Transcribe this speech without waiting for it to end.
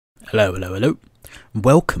Hello, hello, hello.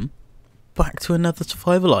 Welcome back to another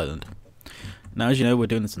survival island. Now, as you know, we're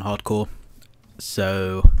doing this in hardcore,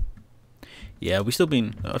 so yeah, I've still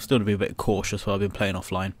been a bit cautious while I've been playing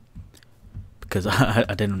offline because I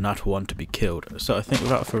did not want to be killed. So I think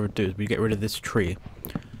without further ado, we get rid of this tree.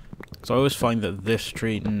 So I always find that this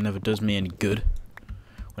tree never does me any good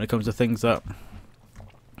when it comes to things that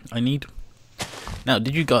I need. Now,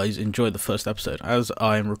 did you guys enjoy the first episode? As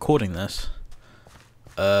I'm recording this,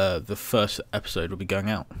 the first episode will be going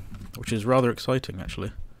out, which is rather exciting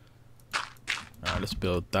actually. Let's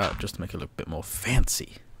build that just to make it look a bit more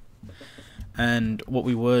fancy. And what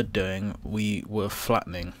we were doing, we were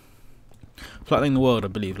flattening the world, I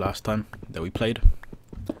believe, last time that we played.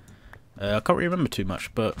 I can't really remember too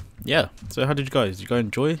much, but yeah. So how did you guys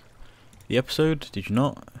enjoy the episode? Did you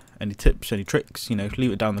not? Any tips, any tricks? You know,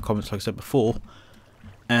 leave it down in the comments like I said before,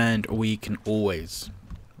 and we can always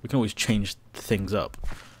change things up.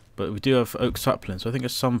 But we do have oak saplings, so I think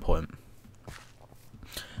at some point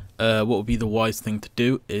what would be the wise thing to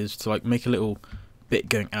do is to like make a little bit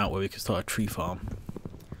going out where we can start a tree farm,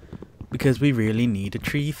 because we really need a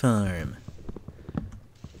tree farm.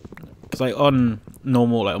 Because like on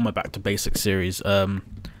normal, like on my Back to Basics series,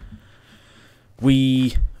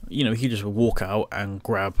 we can just walk out and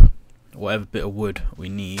grab whatever bit of wood we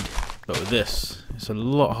need. But with this, it's a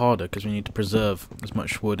lot harder because we need to preserve as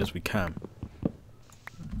much wood as we can.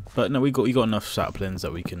 But no, we got enough saplings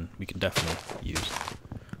that we can definitely use.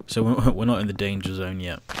 So we're not in the danger zone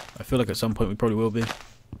yet. I feel like at some point we probably will be,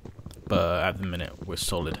 but at the minute we're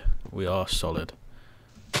solid. We are solid.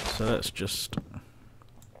 So let's just.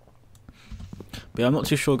 But yeah, I'm not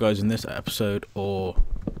too sure, guys, in this episode or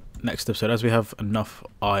next episode, as we have enough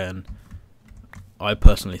iron. I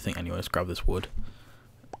personally think, anyway. Let's grab this wood.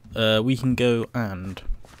 We can go and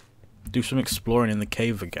do some exploring in the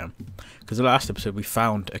cave again, because the last episode we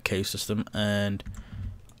found a cave system and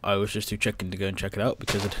I was just too chicken to go and check it out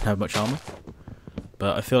because I didn't have much armor.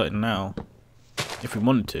 But I feel like now, if we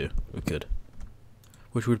wanted to, we could,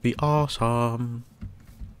 which would be awesome.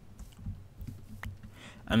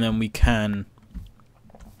 And then we can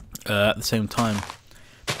at the same time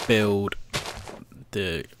build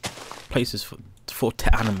the places for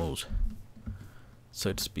animals,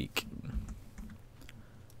 so to speak.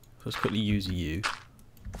 So let's quickly use you.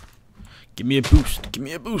 Give me a boost. Give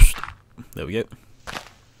me a boost. There we go.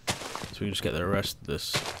 So we can just get the rest of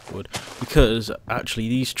this wood. Because actually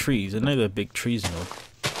these trees, I know they're big trees and all,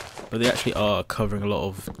 but they actually are covering a lot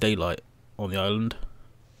of daylight on the island,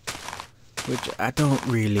 which I don't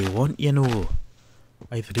really want, you know.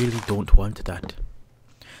 I really don't want that.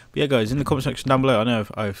 But yeah, guys, in the comment section down below, I know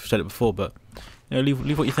I've said it before, but you know,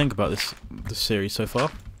 leave what you think about this series so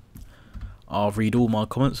far. I'll read all my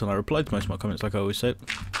comments and I reply to most of my comments, like I always say.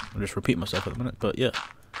 I'll just repeat myself at the minute, but yeah,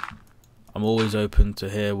 I'm always open to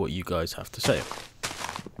hear what you guys have to say.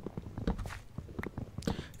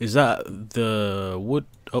 Is that the wood?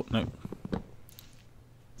 Oh no,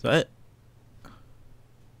 is that it?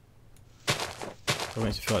 That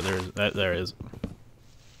makes me feel like there is. There it is.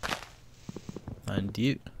 And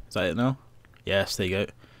you, is that it now? Yes, there you go.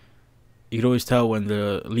 You can always tell when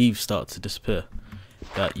the leaves start to disappear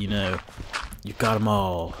that you know you got them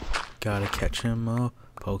all. Gotta catch them all,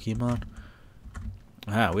 Pokemon.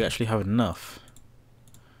 Ah, we actually have enough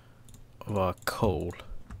of our coal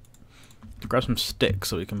to grab some sticks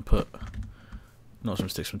so we can put, not some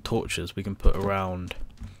sticks, some torches we can put around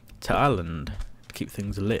to island to keep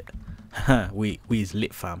things lit. Haha, we is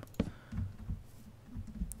lit, fam.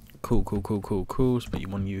 Cool. Let's put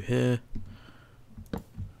one you here.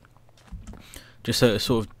 Just so it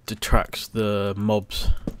sort of detracts the mobs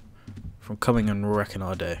from coming and wrecking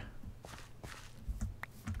our day.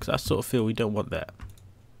 Because I sort of feel we don't want that.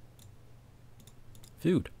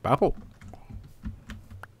 Food. Babble.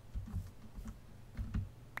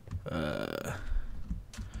 Right,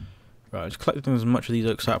 just collecting as much of these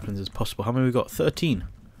oak saplings as possible. How many we got? 13.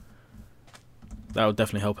 That would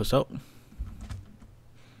definitely help us out.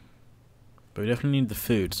 But we definitely need the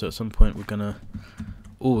food, so at some point we're gonna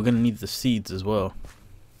need the seeds as well.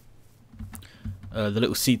 The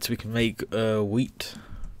little seeds we can make wheat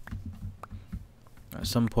at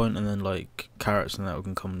some point, and then like carrots and that we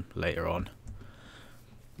can come later on.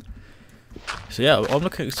 So yeah, I'm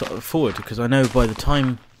looking forward, because I know by the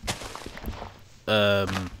time I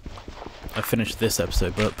finish this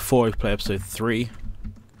episode, but before I play episode 3,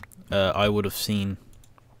 I would have seen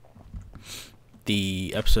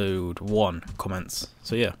the episode 1 comments.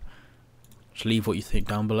 So yeah, just leave what you think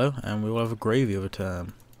down below and we will have a gravy of a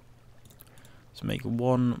time. Let's make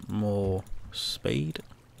one more spade.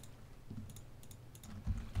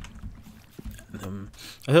 And then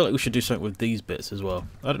I feel like we should do something with these bits as well.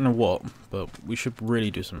 I don't know what, but we should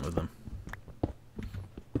really do something with them.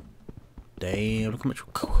 Damn, look how much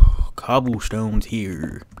cobblestones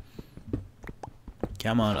here.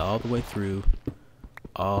 Come on, all the way through.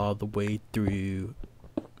 All the way through.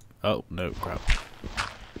 Oh, no, crap.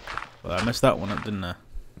 Well, I messed that one up, didn't I?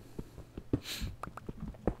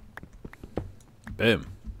 Boom.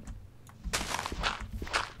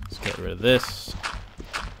 Let's get rid of this.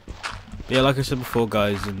 But yeah, like I said before,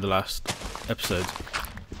 guys, in the last episode,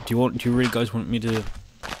 do you really guys want me to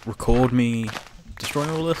record me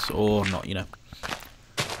destroying all this or not, you know?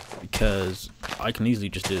 Because I can easily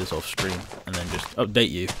just do this off stream and then just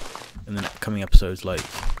update you in the coming episodes, like,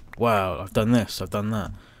 wow, I've done this, I've done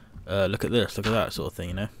that, look at this, look at that, sort of thing,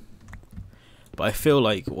 you know? But I feel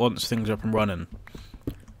like once things are up and running,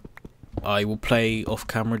 I will play off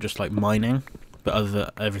camera just like mining, but other than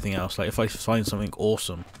everything else, like if I find something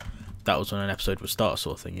awesome, that was when an episode would start,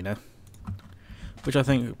 sort of thing, you know? Which I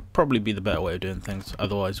think would probably be the better way of doing things,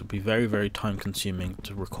 otherwise it would be very, very time consuming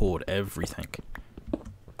to record everything.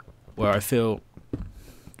 Where I feel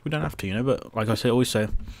we don't have to, you know, but like I always say,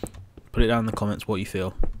 put it down in the comments what you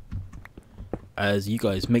feel, as you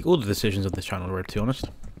guys make all the decisions of this channel, to be honest.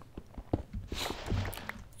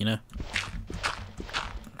 You know?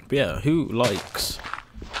 But yeah, who likes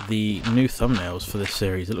the new thumbnails for this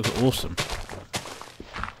series? It looks awesome.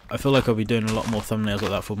 I feel like I'll be doing a lot more thumbnails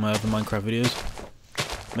like that for my other Minecraft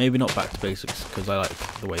videos. Maybe not back to basics, because I like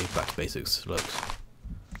the way back to basics looks.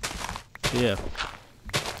 But yeah,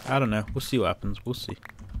 I don't know. We'll see what happens. We'll see.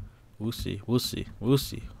 We'll see. We'll see. We'll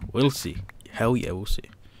see. We'll see. Hell yeah, we'll see.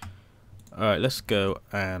 Alright, let's go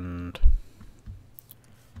and...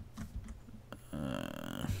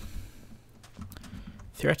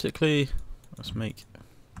 theoretically, let's make...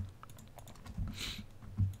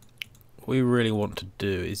 what we really want to do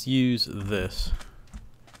is use this.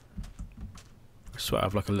 I swear I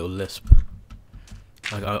have like a little lisp.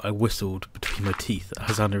 Like I whistled between my teeth.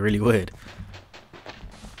 That sounded really weird.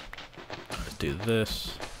 Let's do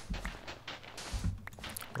this.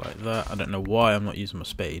 Like that. I don't know why I'm not using my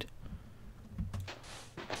spade.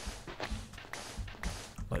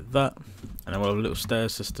 Like that. And then we'll have a little stair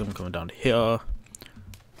system coming down here.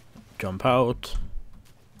 Jump out.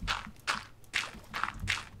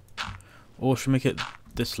 Or should we make it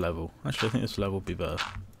this level? Actually, I think this level would be better.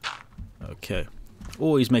 Okay.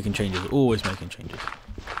 Always making changes. Always making changes.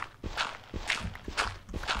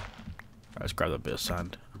 Right, let's grab that bit of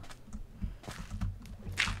sand.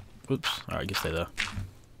 Oops. Alright, you can stay there.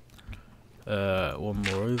 One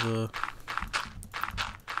more over.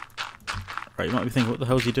 Right, you might be thinking, what the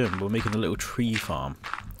hell is he doing? We're making a little tree farm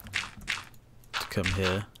to come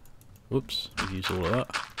here. Whoops, we've used all of that.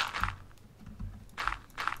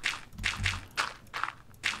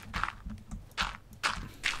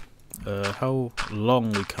 How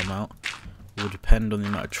long we come out will depend on the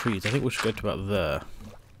amount of trees. I think we should go to about there.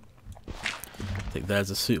 I think there's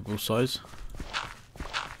a suitable size.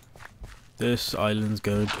 This island's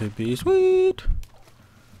going to be sweet.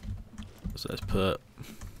 So let's put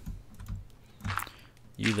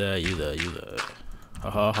you there, you there, you there. Ha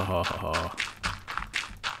ha ha ha ha ha.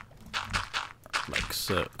 Like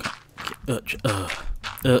so. Oh,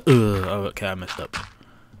 okay, I messed up.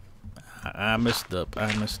 I messed up.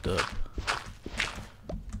 I messed up.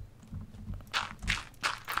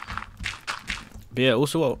 But yeah,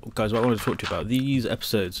 also, what I wanted to talk to you about these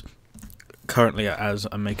episodes. Currently, as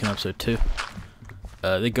I'm making episode 2,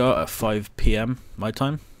 they go out at 5 PM my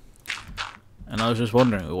time, and I was just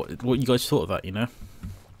wondering what you guys thought of that. You know,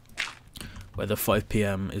 whether 5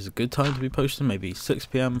 PM is a good time to be posting, maybe 6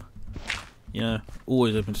 PM. You know,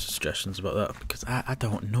 always open to suggestions about that because I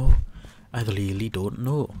don't know. I really don't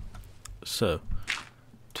know. So,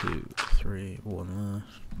 2, 3, 1 there,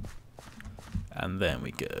 and then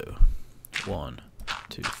we go 1,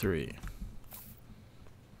 2, 3.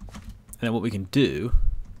 And then what we can do,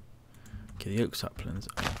 get the oak saplings,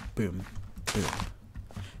 and boom, boom.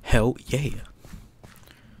 Hell yeah!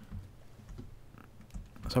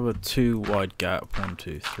 Let's have a 2 wide gap, 1,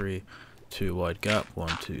 2, 3, 2 wide gap,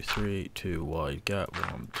 1, 2, 3, 2 wide gap,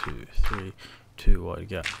 1, 2, 3, 2 wide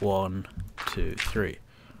gap, 1, 2, 3.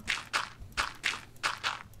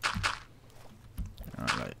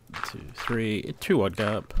 Alright, 2, 3, 2 wide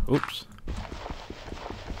gap. Oops.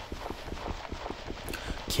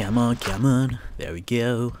 Come on, come on. There we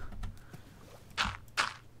go.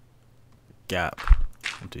 Gap.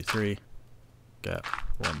 1, 2, 3. Gap.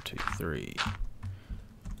 1, 2, 3.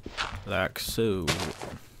 Like so.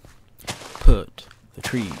 Put the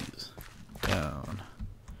trees down.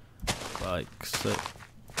 Like so.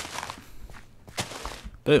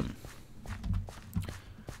 Boom.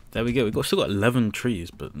 There we go. We've still got 11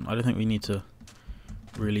 trees, but I don't think we need to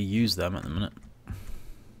really use them at the minute.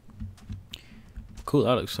 Cool,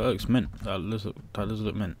 that looks mint. That does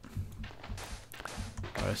look mint.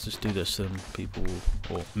 Alright, let's just do this so people,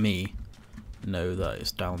 or me, know that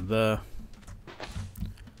it's down there.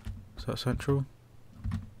 Is that central?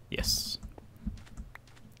 Yes.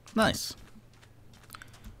 Nice.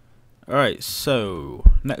 Alright, so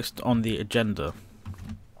next on the agenda,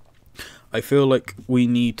 I feel like we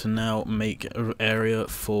need to now make an area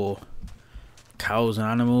for cows and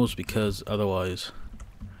animals, because otherwise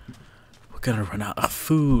we're gonna run out of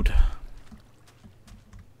food.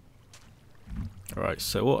 Alright,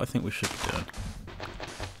 so what I think we should be doing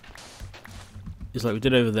is like we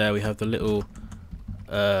did over there. We have the little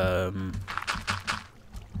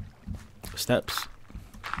steps,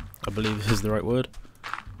 I believe this is the right word,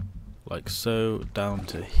 like so, down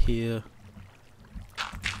to here.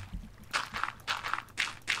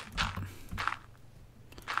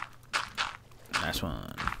 Nice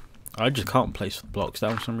one. I just can't place the blocks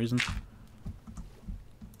down for some reason.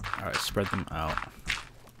 Alright, spread them out.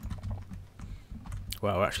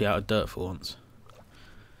 Wow, we're actually out of dirt for once.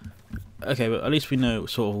 Okay, but at least we know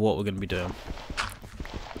sort of what we're going to be doing.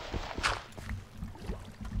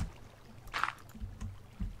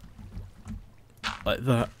 Like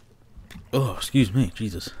that. Oh, excuse me,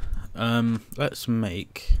 Jesus. Let's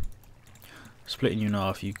make, splitting you in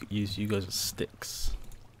half, you use you guys as sticks.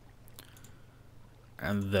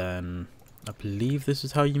 And then I believe this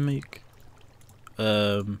is how you make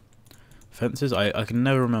fences. I can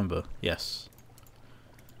never remember. Yes.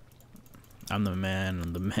 I'm the man,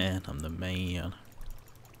 I'm the man, I'm the man.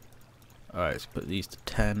 Alright, let's put these to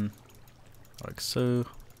 10. Like so.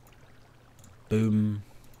 Boom.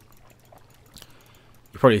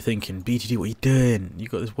 You're probably thinking, BTD, what are you doing?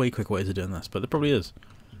 You've got this way quicker ways of doing this, but there probably is.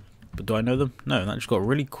 But do I know them? No, that just got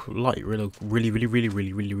really light, really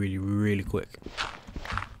quick.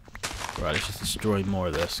 Right, let's just destroy more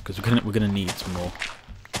of this, because we're gonna need some more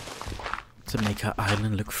to make our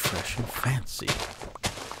island look fresh and fancy.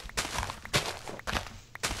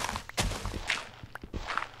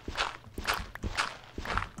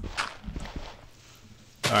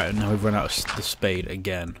 Alright, now we've run out of the spade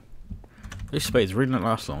again. These spades really don't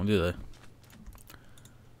last long, do they?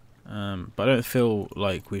 But I don't feel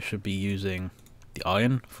like we should be using the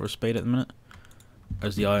iron for a spade at the minute,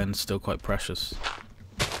 as the iron's still quite precious.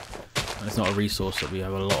 And it's not a resource that we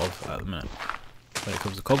have a lot of at the minute. When it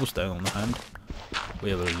comes to cobblestone on the hand,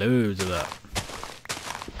 we have loads of that.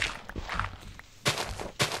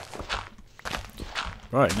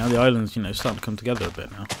 Right, now the island's, you know, starting to come together a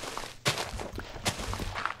bit now.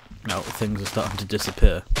 Now things are starting to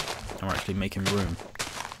disappear, and we're actually making room,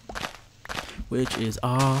 which is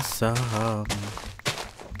awesome.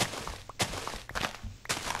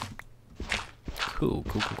 Cool.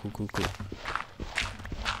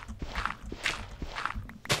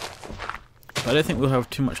 But I don't think we'll have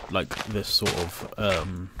too much like this sort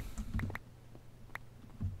of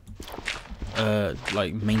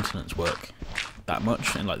like maintenance work that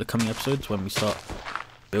much in like the coming episodes when we start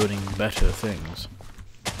building better things,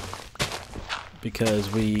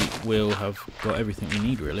 because we will have got everything we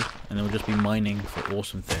need really, and then we'll just be mining for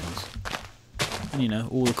awesome things, and you know,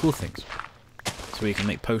 all the cool things, so we can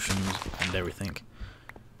make potions and everything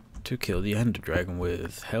to kill the Ender Dragon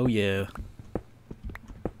with. Hell yeah.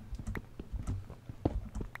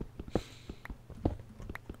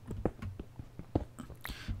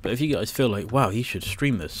 But if you guys feel like, wow, he should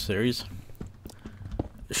stream this series,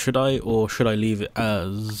 should I, or should I leave it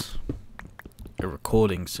as a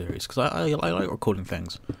recording series? Because I like recording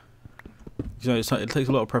things. You know, it takes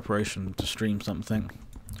a lot of preparation to stream something.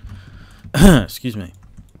 Excuse me.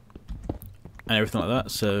 And everything like that.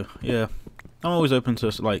 So yeah, I'm always open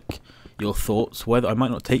to like your thoughts. Whether I might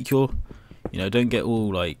not take your, you know, don't get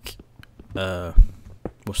all like,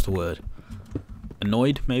 what's the word?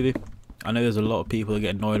 Annoyed maybe. I know there's a lot of people that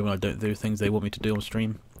get annoyed when I don't do things they want me to do on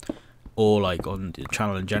stream, or like on the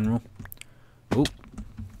channel in general. Oh,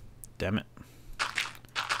 damn it.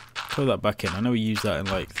 Throw that back in. I know we used that in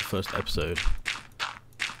like the first episode.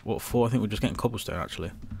 What for? I think we're just getting cobblestone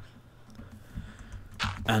actually.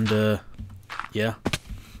 And yeah.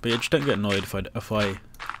 But yeah, just don't get annoyed if I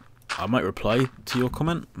might reply to your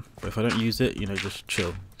comment, but if I don't use it, you know, just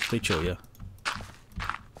chill. Stay chill, yeah.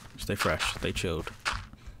 Stay fresh, stay chilled.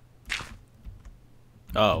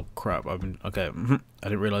 Oh crap, okay. I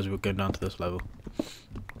didn't realise we were going down to this level.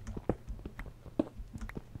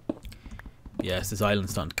 Yes, this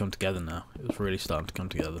island's starting to come together now. It's really starting to come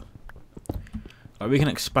together. Like, we can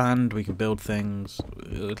expand, we can build things.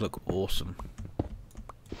 It would look awesome.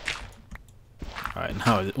 Alright,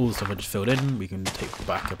 now all the stuff I just filled in, we can take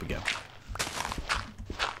back up again.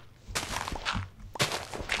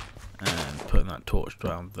 And putting that torch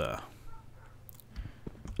down there.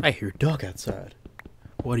 I hear a dog outside.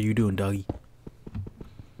 What are you doing, doggy?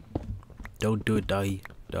 Don't do it, doggy.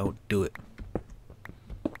 Don't do it.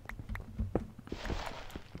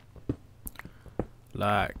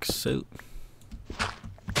 Like so.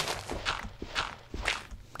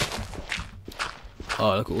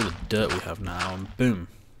 Oh, look at all the dirt we have now, and boom,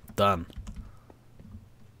 done.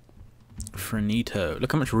 Finito.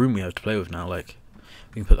 Look how much room we have to play with now. Like,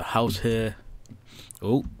 we can put the house here.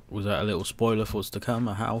 Oh, was that a little spoiler for what's to come?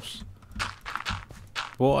 A house.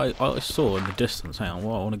 What I saw in the distance, hang on,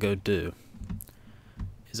 what I want to go do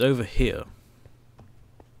is over here.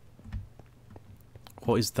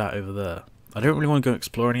 What is that over there? I don't really want to go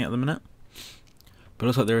exploring it at the minute, but it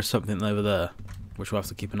looks like there is something over there, which we'll have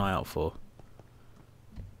to keep an eye out for.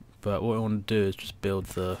 But what I want to do is just build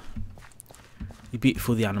the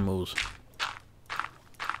beautiful the animals.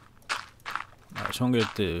 Alright, so what I'm going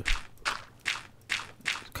to do is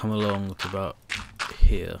come along to about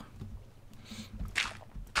here.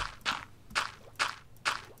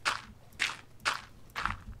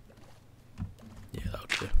 Yeah, that'll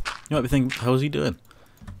do. You might be thinking, how's he doing?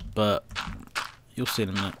 But you'll see in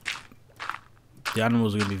a minute. The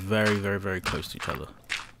animals are going to be very, very, very close to each other.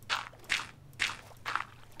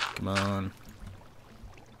 Come on.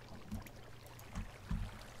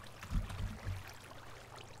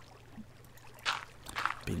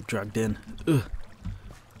 Being dragged in. Ugh.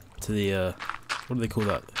 To the, what do they call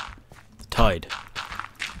that? The tide.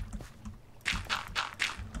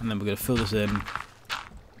 And then we're going to fill this in.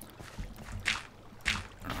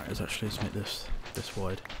 Alright, let's make this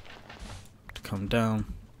wide. To come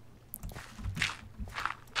down.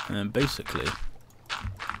 And then basically...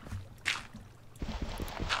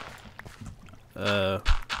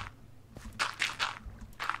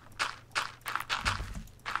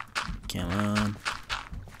 come on.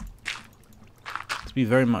 It's been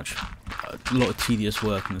very much a lot of tedious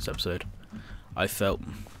work in this episode, I felt,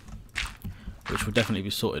 which will definitely be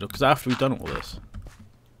sorted, because after we've done all this,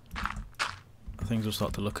 things will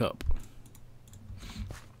start to look up.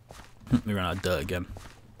 We ran out of dirt again.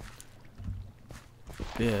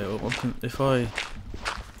 But yeah, if I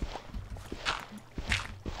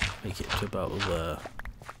make it to about there,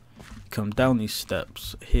 come down these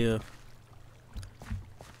steps here.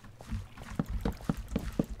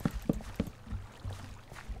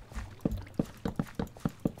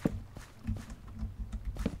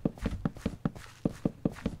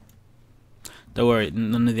 Don't worry,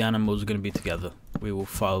 none of the animals are going to be together. We will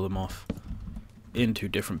file them off into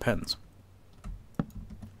different pens.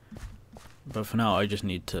 But for now, I just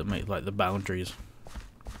need to make like the boundaries.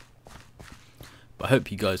 But I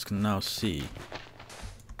hope you guys can now see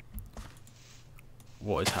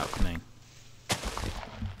what is happening.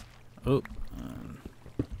 Oh.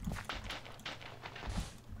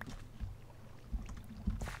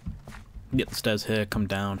 Get the stairs here, come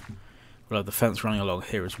down. We'll have the fence running along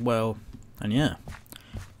here as well. And yeah.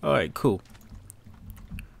 Alright, cool.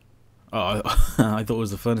 Oh, I thought it was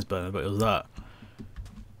the furnace burner, but it was that.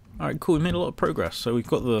 Alright, cool, we made a lot of progress. So we've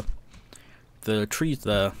got the trees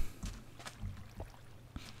there.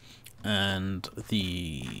 And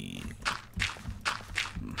the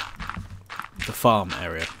farm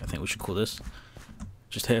area, I think we should call this.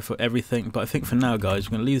 Just here for everything. But I think for now, guys,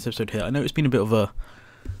 we're going to leave this episode here. I know it's been a bit of a,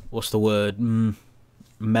 what's the word,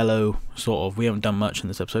 mellow, sort of. We haven't done much in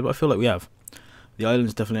this episode, but I feel like we have. The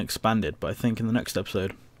island's definitely expanded, but I think in the next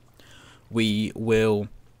episode, we will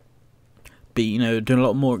be, you know, doing a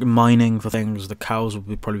lot more mining for things. The cows will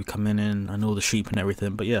be probably coming in, and all the sheep and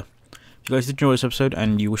everything. But yeah, if you guys did enjoy this episode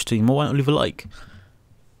and you wish to see more, why not leave a like?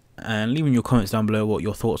 And leaving your comments down below what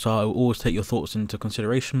your thoughts are. I will always take your thoughts into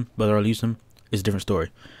consideration. Whether I'll use them is a different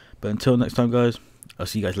story. But until next time, guys, I'll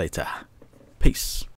see you guys later. Peace.